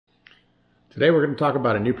Today we're going to talk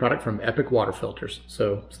about a new product from Epic Water Filters,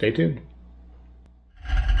 so stay tuned.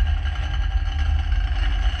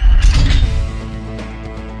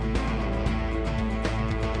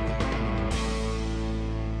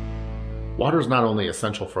 Water is not only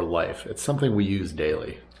essential for life, it's something we use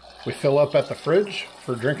daily. We fill up at the fridge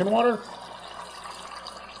for drinking water.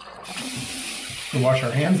 We wash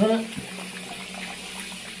our hands in it.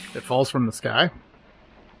 It falls from the sky.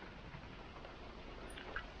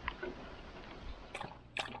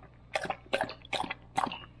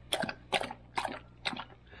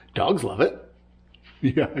 Dogs love it.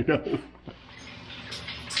 Yeah, I know.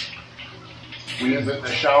 We use it in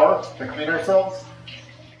the shower to clean ourselves.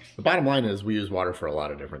 The bottom line is we use water for a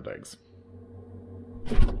lot of different things.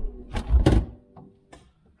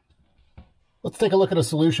 Let's take a look at a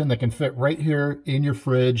solution that can fit right here in your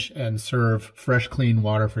fridge and serve fresh, clean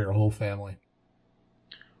water for your whole family.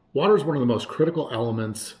 Water is one of the most critical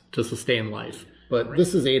elements to sustain life, but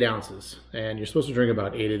this is 8 ounces, and you're supposed to drink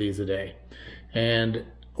about 8 of these a day. And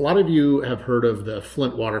a lot of you have heard of the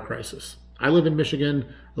Flint water crisis. I live in Michigan.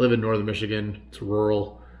 I live in northern Michigan. It's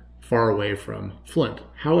rural, far away from Flint.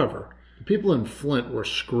 However, the people in Flint were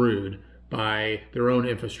screwed by their own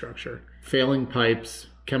infrastructure. Failing pipes,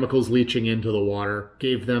 chemicals leaching into the water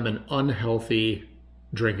gave them an unhealthy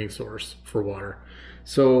drinking source for water.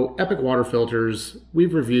 So Epic Water Filters,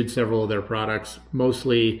 we've reviewed several of their products,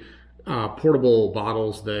 mostly portable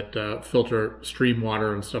bottles that filter stream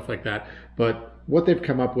water and stuff like that. But what they've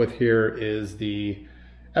come up with here is the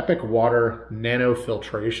Epic Water Nano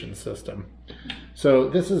filtration system. So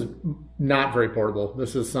this is not very portable.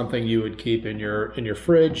 This is something you would keep in your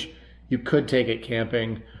fridge. You could take it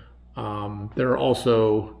camping. There are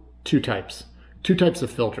also two types of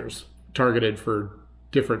filters targeted for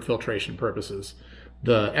different filtration purposes.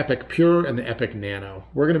 The Epic Pure and the Epic Nano.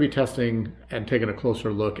 We're going to be testing and taking a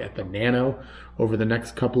closer look at the Nano over the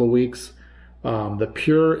next couple of weeks. The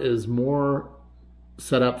Pure is more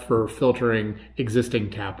set up for filtering existing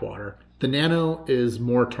tap water. The Nano is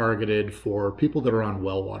more targeted for people that are on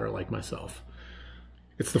well water like myself.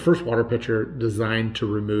 It's the first water pitcher designed to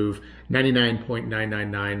remove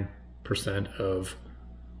 99.999% of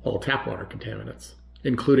all tap water contaminants,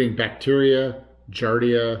 including bacteria,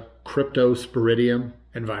 giardia, cryptosporidium,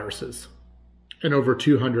 and viruses, and over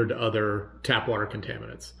 200 other tap water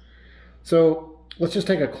contaminants. So let's just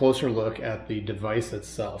take a closer look at the device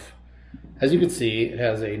itself. As you can see, it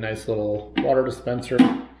has a nice little water dispenser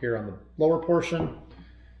here on the lower portion.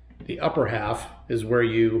 The upper half is where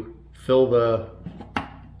you fill the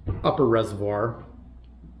upper reservoir.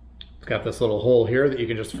 It's got this little hole here that you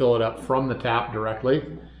can just fill it up from the tap directly,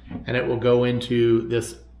 and it will go into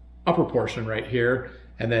this upper portion right here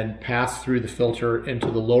and then pass through the filter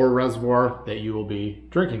into the lower reservoir that you will be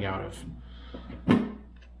drinking out of.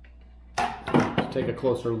 Take a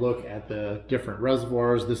closer look at the different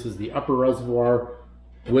reservoirs. This is the upper reservoir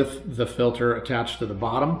with the filter attached to the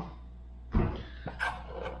bottom.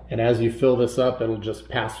 And as you fill this up, it'll just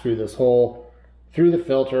pass through this hole, through the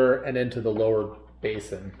filter, and into the lower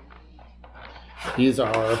basin. These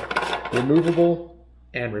are removable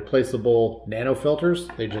and replaceable nano filters.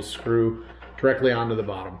 They just screw directly onto the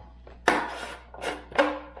bottom.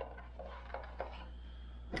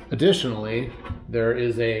 Additionally, there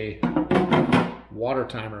is a water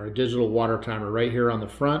timer, a digital water timer right here on the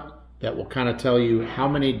front that will kind of tell you how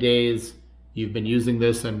many days you've been using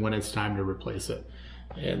this and when it's time to replace it.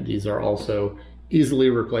 And these are also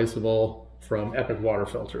easily replaceable from Epic Water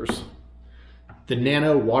Filters. The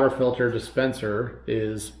Nano water filter dispenser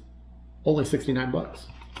is only 69 bucks.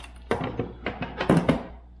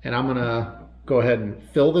 And I'm gonna go ahead and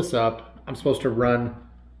fill this up. I'm supposed to run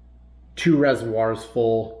 2 reservoirs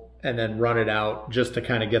full and then run it out just to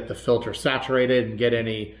kind of get the filter saturated and get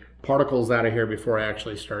any particles out of here before I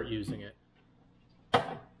actually start using it.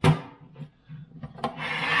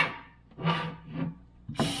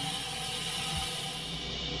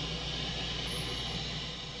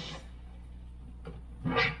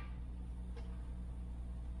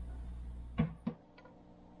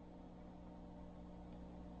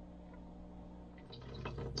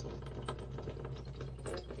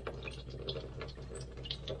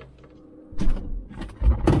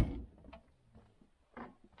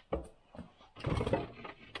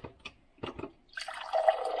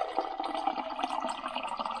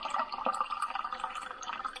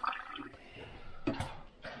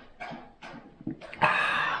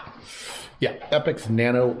 Yeah, Epic's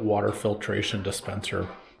Nano water filtration dispenser.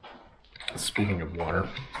 Speaking of water, what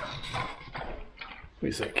do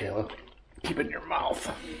you say, Caleb? Keep it in your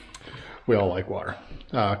mouth. We all like water.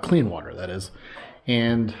 Clean water, that is.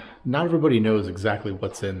 And not everybody knows exactly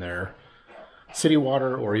what's in there. city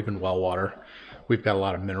water or even well water. We've got a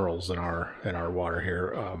lot of minerals in our water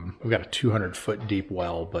here. We've got a 200-foot deep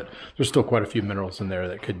well, but there's still quite a few minerals in there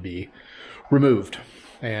that could be removed.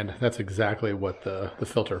 And that's exactly what the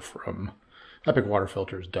filter from Epic Water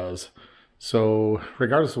Filters does. So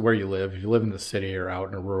regardless of where you live, if you live in the city or out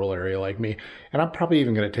in a rural area like me, and I'm probably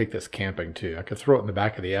even going to take this camping too. I could throw it in the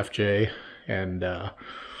back of the FJ and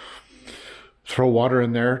throw water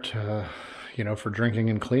in there to, for drinking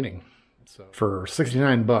and cleaning. So for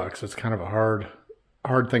 69 bucks, it's kind of a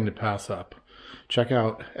hard thing to pass up. Check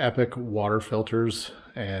out Epic Water Filters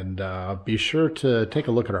and be sure to take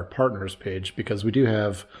a look at our partners page, because we do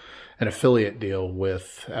have an affiliate deal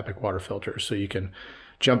with Epic Water Filters, so you can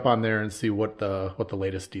jump on there and see what the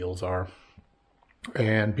latest deals are.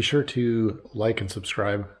 And be sure to like and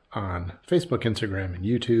subscribe on Facebook, Instagram, and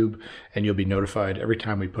YouTube, and you'll be notified every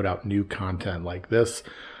time we put out new content like this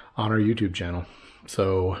on our YouTube channel.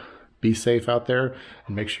 So be safe out there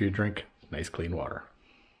and make sure you drink nice clean water.